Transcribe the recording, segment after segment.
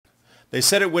They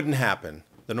said it wouldn't happen,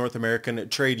 the North American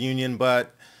Trade Union,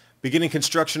 but beginning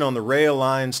construction on the rail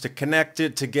lines to connect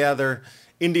it together,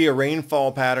 India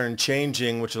rainfall pattern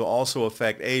changing, which will also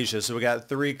affect Asia. So we got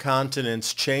 3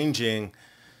 continents changing.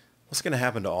 What's going to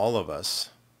happen to all of us?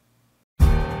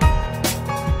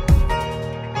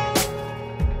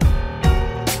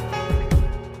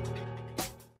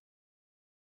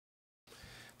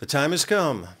 The time has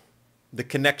come. The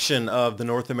connection of the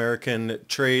North American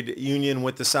Trade Union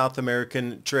with the South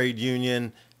American Trade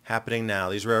Union happening now.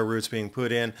 These railroads being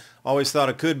put in. Always thought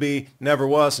it could be, never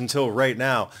was until right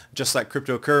now, just like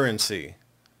cryptocurrency.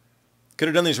 Could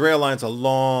have done these rail lines a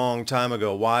long time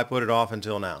ago. Why put it off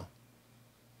until now?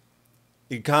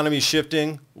 Economy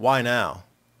shifting, why now?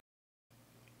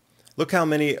 Look how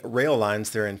many rail lines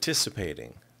they're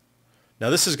anticipating. Now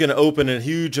this is going to open a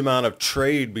huge amount of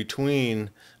trade between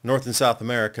North and South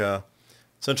America,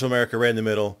 Central America right in the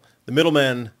middle. The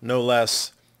middlemen, no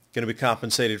less, going to be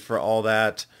compensated for all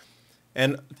that.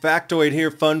 And factoid here,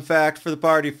 fun fact for the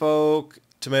party folk,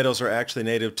 tomatoes are actually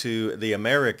native to the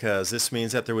Americas. This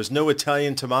means that there was no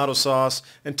Italian tomato sauce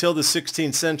until the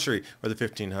 16th century or the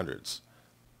 1500s.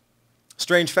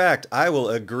 Strange fact, I will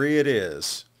agree it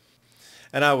is.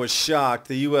 And I was shocked.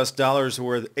 The U.S. dollar is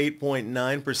worth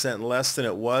 8.9% less than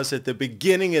it was at the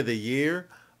beginning of the year.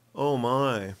 Oh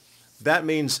my. That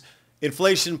means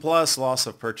inflation plus loss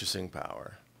of purchasing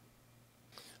power.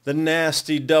 The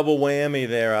nasty double whammy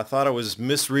there. I thought I was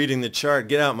misreading the chart.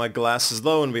 Get out my glasses.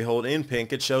 Lo and behold, in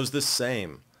pink, it shows the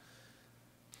same.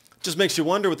 Just makes you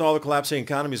wonder, with all the collapsing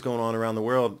economies going on around the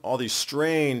world, all these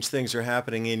strange things are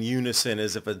happening in unison,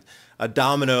 as if a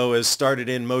domino is started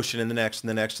in motion in the next and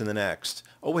the next and the next.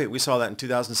 Oh wait, we saw that in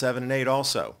 2007 and 8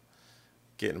 also.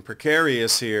 Getting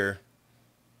precarious here.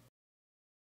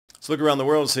 Let's look around the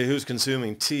world and see who's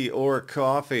consuming tea or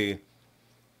coffee.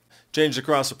 Changed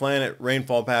across the planet,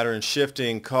 rainfall patterns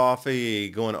shifting,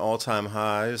 coffee going to all-time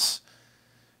highs.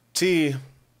 Tea,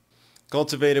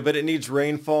 cultivated, but it needs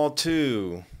rainfall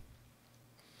too.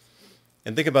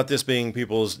 And think about this being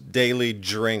people's daily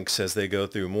drinks as they go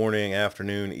through morning,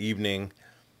 afternoon, evening.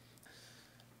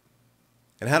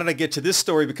 And how did I get to this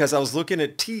story? Because I was looking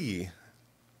at tea.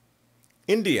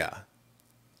 India.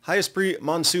 Highest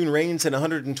pre-monsoon rains in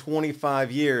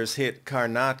 125 years hit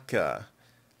Karnataka.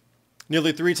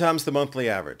 Nearly 3 times the monthly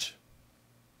average.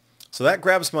 So that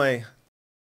grabs my...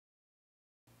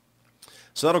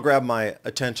 So that'll grab my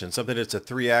attention. Something that's a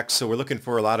 3x. So we're looking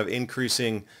for a lot of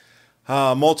increasing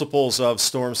multiples of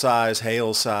storm size,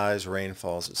 hail size,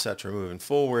 rainfalls, etc. moving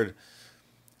forward.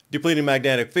 Depleting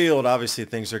magnetic field, obviously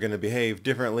things are going to behave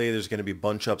differently. There's going to be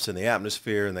bunch ups in the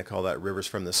atmosphere, and they call that rivers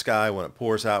from the sky when it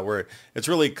pours out, where it's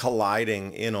really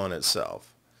colliding in on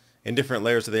itself in different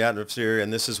layers of the atmosphere.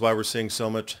 And this is why we're seeing so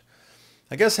much,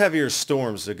 I guess, heavier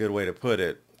storms is a good way to put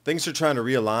it. Things are trying to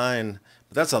realign,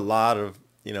 but that's a lot of,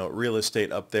 real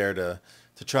estate up there to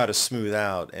try to smooth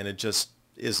out, and it just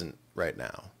isn't right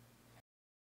now.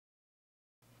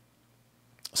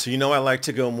 So I like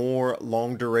to go more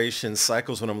long duration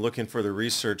cycles when I'm looking for the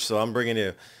research. So I'm bringing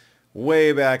you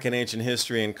way back in ancient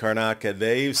history in Karnataka.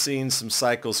 They've seen some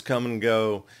cycles come and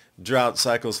go, drought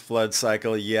cycles, flood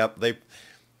cycle. Yep,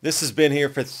 this has been here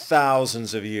for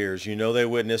thousands of years. They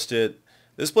witnessed it.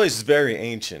 This place is very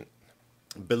ancient.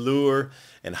 Belur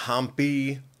and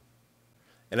Hampi.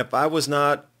 And if I was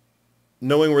not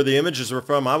knowing where the images were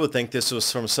from, I would think this was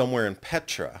from somewhere in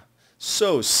Petra.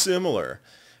 So similar.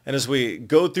 And as we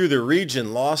go through the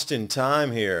region, lost in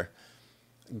time here,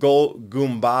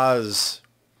 Gumbaz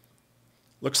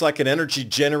looks like an energy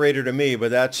generator to me,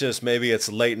 but that's just maybe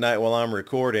it's late night while I'm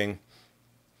recording.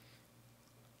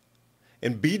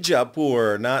 In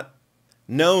Bijapur, not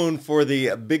known for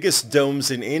the biggest domes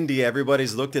in India,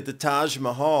 everybody's looked at the Taj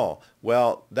Mahal.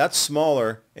 Well, that's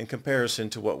smaller in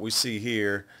comparison to what we see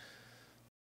here.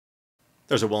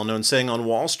 There's a well-known saying on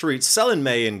Wall Street, sell in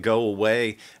May and go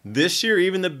away. This year,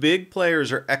 even the big players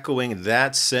are echoing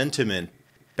that sentiment.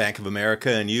 Bank of America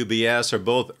and UBS are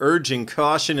both urging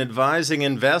caution, advising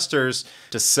investors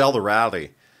to sell the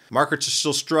rally. Markets are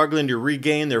still struggling to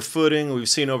regain their footing. We've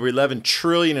seen over $11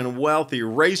 trillion in wealth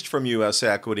erased from U.S.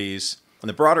 equities, and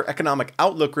the broader economic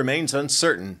outlook remains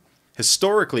uncertain.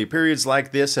 Historically, periods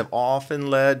like this have often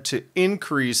led to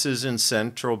increases in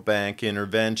central bank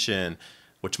intervention,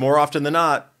 which more often than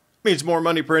not means more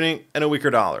money printing and a weaker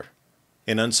dollar.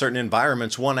 In uncertain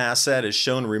environments, one asset has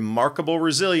shown remarkable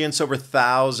resilience over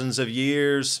thousands of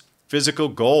years: physical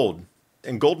gold.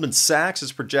 And Goldman Sachs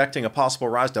is projecting a possible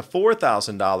rise to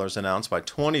 $4,000 an ounce by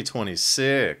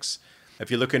 2026. If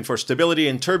you're looking for stability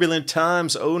in turbulent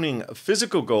times, owning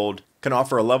physical gold can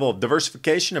offer a level of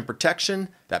diversification and protection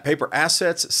that paper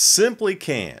assets simply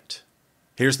can't.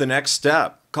 Here's the next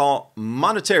step. Call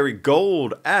Monetary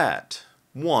Gold at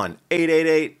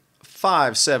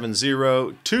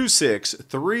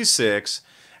 1-888-570-2636.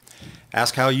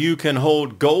 Ask how you can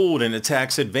hold gold in a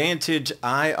tax advantage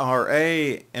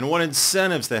IRA and what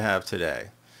incentives they have today.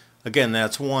 Again,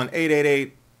 that's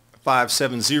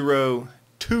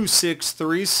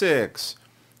 1-888-570-2636.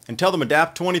 And tell them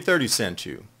ADAPT 2030 sent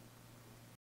you.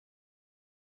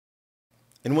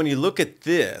 And when you look at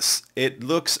this, it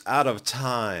looks out of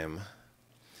time.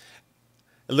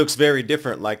 It looks very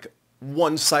different, like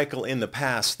one cycle in the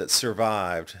past that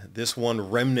survived, this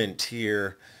one remnant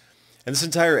here. And this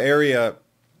entire area,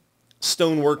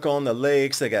 stonework on the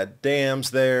lakes, they got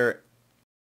dams there.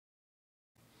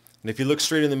 And if you look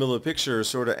straight in the middle of the picture,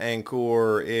 sort of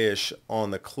Angkor-ish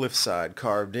on the cliffside,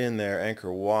 carved in there,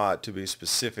 Angkor Wat to be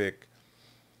specific.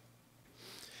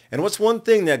 And what's one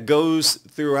thing that goes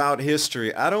throughout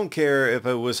history, I don't care if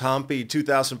it was Hampi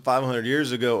 2,500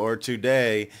 years ago or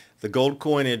today, the gold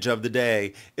coinage of the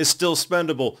day is still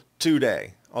spendable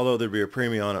today. Although there'd be a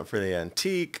premium on it for the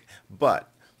antique,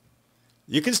 but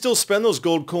you can still spend those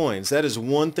gold coins. That is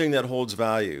one thing that holds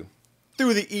value.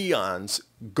 Through the eons,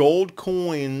 gold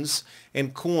coins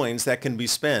and coins that can be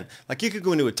spent. Like you could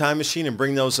go into a time machine and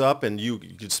bring those up and you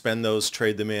could spend those,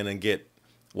 trade them in and get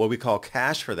what we call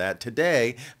cash for that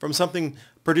today from something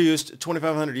produced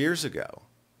 2,500 years ago.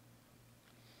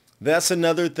 That's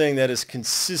another thing that is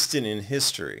consistent in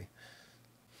history.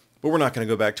 But we're not going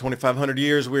to go back 2,500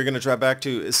 years. We're going to try back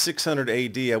to 600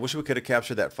 AD. I wish we could have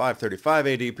captured that 535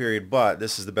 AD period, but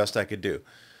this is the best I could do.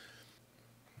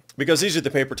 Because these are the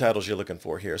paper titles you're looking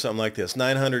for here. Something like this.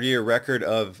 900-year record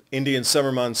of Indian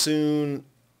summer monsoon.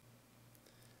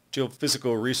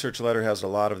 Geophysical Research Letter has a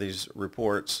lot of these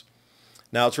reports.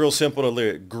 Now, it's real simple to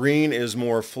look. Green is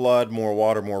more flood, more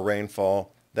water, more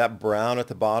rainfall. That brown at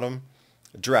the bottom,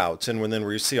 droughts. And then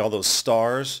where you see all those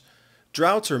stars,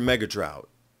 droughts are mega drought.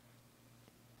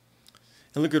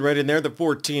 And look at right in there, the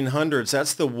 1400s.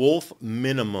 That's the Wolf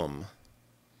minimum.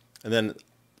 And then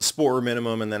Spore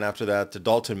minimum, and then after that, the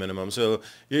Dalton minimum. So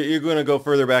you're going to go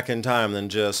further back in time than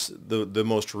just the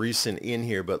most recent in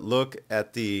here. But look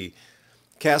at the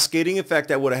cascading effect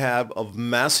that would have of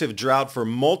massive drought for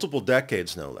multiple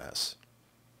decades, no less.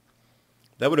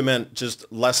 That would have meant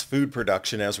just less food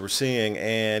production as we're seeing.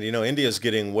 And, you know, India's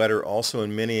getting wetter also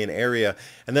in many an area.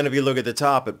 And then if you look at the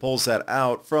top, it pulls that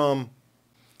out from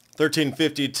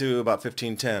 1350 to about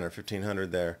 1510 or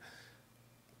 1500 there.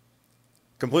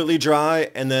 Completely dry,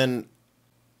 and then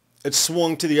it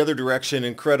swung to the other direction,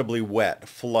 incredibly wet,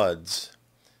 floods.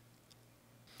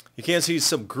 You can see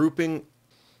some grouping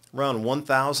around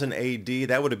 1000 AD.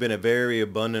 That would have been a very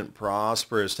abundant,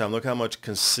 prosperous time. Look how much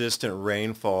consistent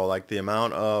rainfall, like the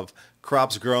amount of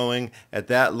crops growing at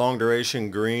that long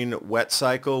duration green wet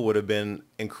cycle would have been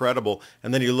incredible.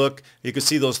 And then you look, you can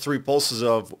see those three pulses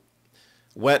of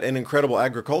wet and incredible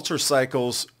agriculture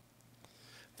cycles,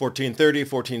 1430,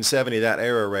 1470, that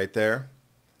era right there.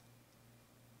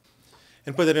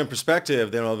 And put that in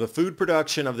perspective, you know, the food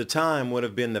production of the time would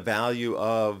have been the value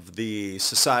of the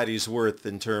society's worth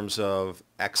in terms of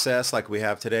access like we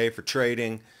have today for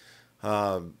trading,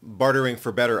 bartering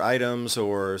for better items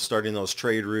or starting those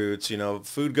trade routes. You know,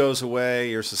 food goes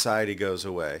away, your society goes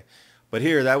away. But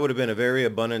here, that would have been a very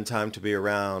abundant time to be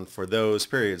around for those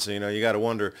periods. So, you know, you got to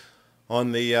wonder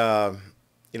on the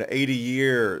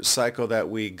 80-year cycle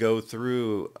that we go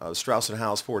through, Strauss and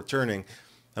Howe's fourth turning,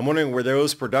 I'm wondering where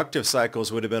those productive cycles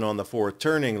would have been on the fourth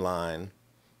turning line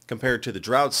compared to the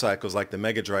drought cycles like the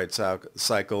mega drought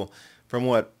cycle from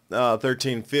what,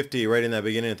 1350, right in that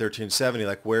beginning of 1370,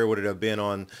 like where would it have been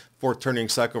on fourth turning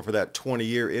cycle for that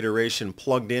 20-year iteration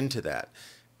plugged into that?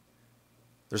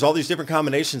 There's all these different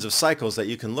combinations of cycles that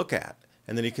you can look at,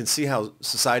 and then you can see how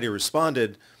society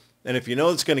responded. And if you know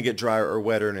it's going to get drier or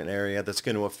wetter in an area that's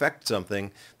going to affect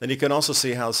something, then you can also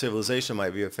see how civilization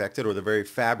might be affected or the very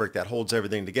fabric that holds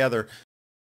everything together.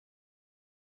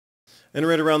 And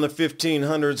right around the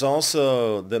 1500s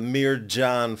also, the Mir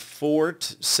Jan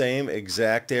Fort, same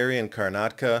exact area in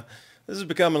Karnataka. This is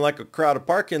becoming like a crowded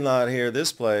parking lot here,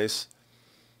 this place.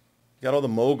 You got all the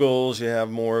moguls, you have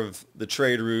more of the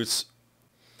trade routes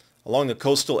along the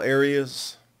coastal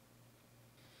areas.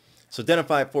 So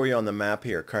identify it for you on the map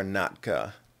here,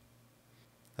 Karnataka.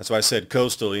 That's why I said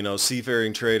coastal, you know,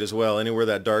 seafaring trade as well. Anywhere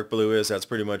that dark blue is, that's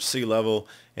pretty much sea level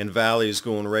and valleys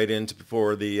going right into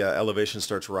before the elevation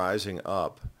starts rising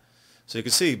up. So you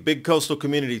can see, big coastal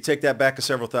community. Take that back a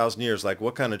several thousand years, like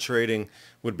what kind of trading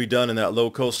would be done in that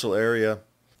low coastal area.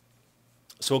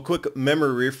 So a quick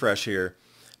memory refresh here.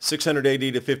 600 AD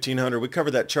to 1500. We covered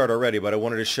that chart already, but I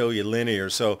wanted to show you linear.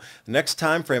 So the next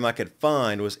time frame I could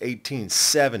find was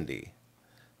 1870.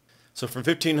 So from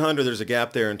 1500, there's a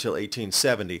gap there until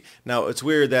 1870. Now, it's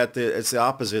weird that it's the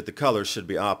opposite. The colors should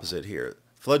be opposite here.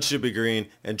 Floods should be green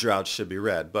and droughts should be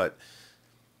red. But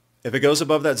if it goes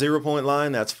above that 0 point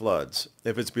line, that's floods.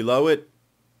 If it's below it,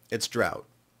 it's drought.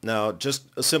 Now, just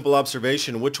a simple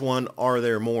observation, which one are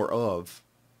there more of?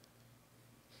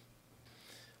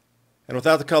 And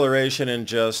without the coloration and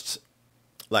just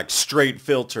like straight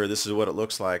filter, this is what it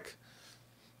looks like.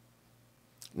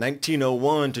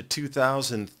 1901 to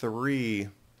 2003.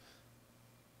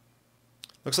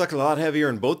 Looks like a lot heavier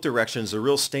in both directions. The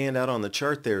real standout on the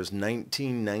chart there is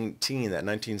 1919, that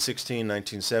 1916,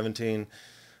 1917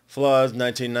 floods.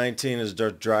 1919 is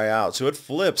dry out. So it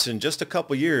flips in just a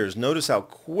couple years. Notice how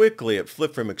quickly it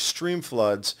flipped from extreme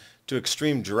floods to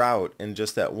extreme drought in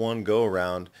just that one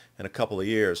go-around in a couple of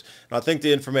years. And I think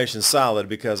the information's solid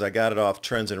because I got it off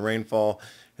Trends in Rainfall.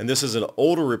 And this is an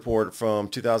older report from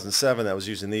 2007 that was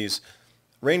using these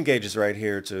rain gauges right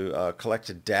here to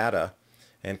collect data.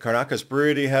 And Karnataka's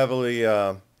pretty heavily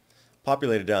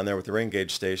populated down there with the rain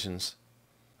gauge stations.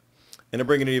 And to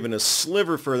bring it even a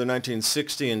sliver further,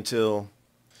 1960 until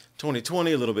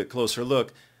 2020, a little bit closer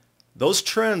look, those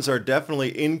trends are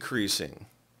definitely increasing.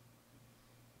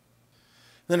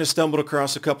 Then I stumbled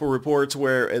across a couple reports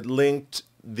where it linked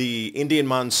the Indian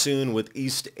monsoon with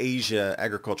East Asia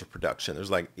agriculture production.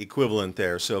 There's like equivalent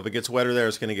there. So if it gets wetter there,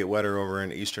 it's going to get wetter over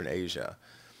in Eastern Asia.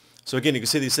 So again, you can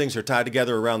see these things are tied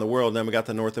together around the world. And then we got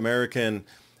the North American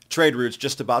trade routes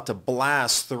just about to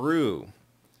blast through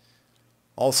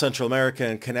all Central America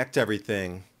and connect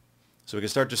everything. So we can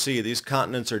start to see these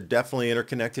continents are definitely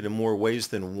interconnected in more ways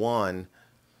than one.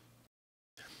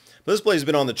 But this place has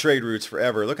been on the trade routes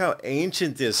forever. Look how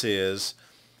ancient this is.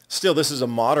 Still, this is a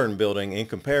modern building in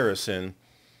comparison.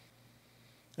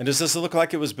 And does this look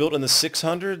like it was built in the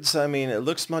 600s? I mean, it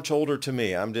looks much older to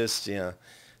me. I'm just,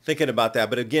 thinking about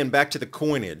that. But again, back to the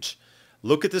coinage.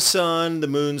 Look at the sun, the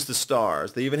moons, the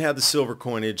stars. They even had the silver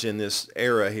coinage in this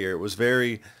era here. It was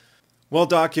very well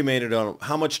documented on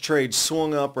how much trade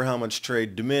swung up or how much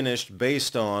trade diminished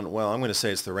based on, well, I'm going to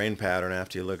say it's the rain pattern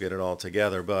after you look at it all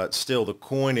together, but still the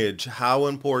coinage, how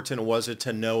important was it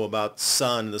to know about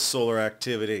sun, the solar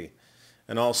activity,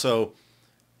 and also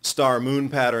star moon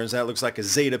patterns. That looks like a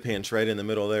zeta pinch right in the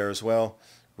middle there as well,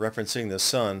 referencing the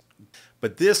sun.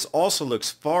 But this also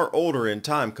looks far older in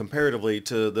time comparatively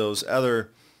to those other,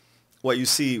 what you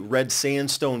see, red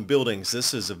sandstone buildings.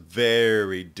 This is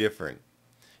very different.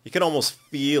 You can almost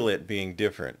feel it being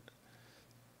different.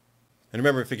 And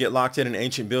remember, if you get locked in an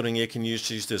ancient building, you can use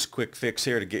this quick fix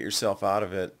here to get yourself out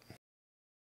of it.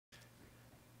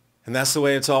 And that's the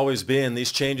way it's always been.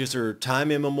 These changes are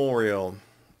time immemorial,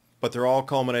 but they're all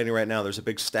culminating right now. There's a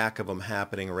big stack of them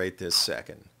happening right this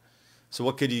second. So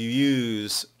what could you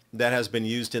use that has been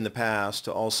used in the past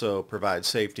to also provide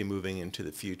safety moving into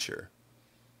the future?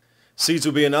 Seeds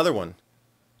will be another one.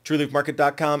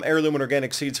 TrueLeafMarket.com, heirloom and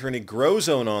organic seeds for any grow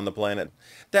zone on the planet.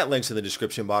 That link's in the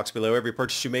description box below. Every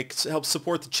purchase you make helps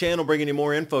support the channel, bringing you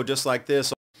more info just like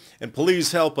this. And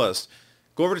please help us.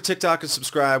 Go over to TikTok and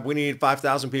subscribe. We need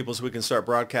 5,000 people so we can start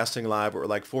broadcasting live. We're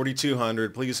like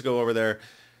 4,200. Please go over there.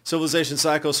 Civilization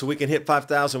Cycle, so we can hit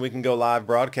 5,000. We can go live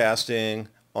broadcasting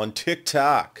on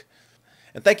TikTok.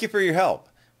 And thank you for your help.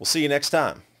 We'll see you next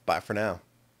time. Bye for now.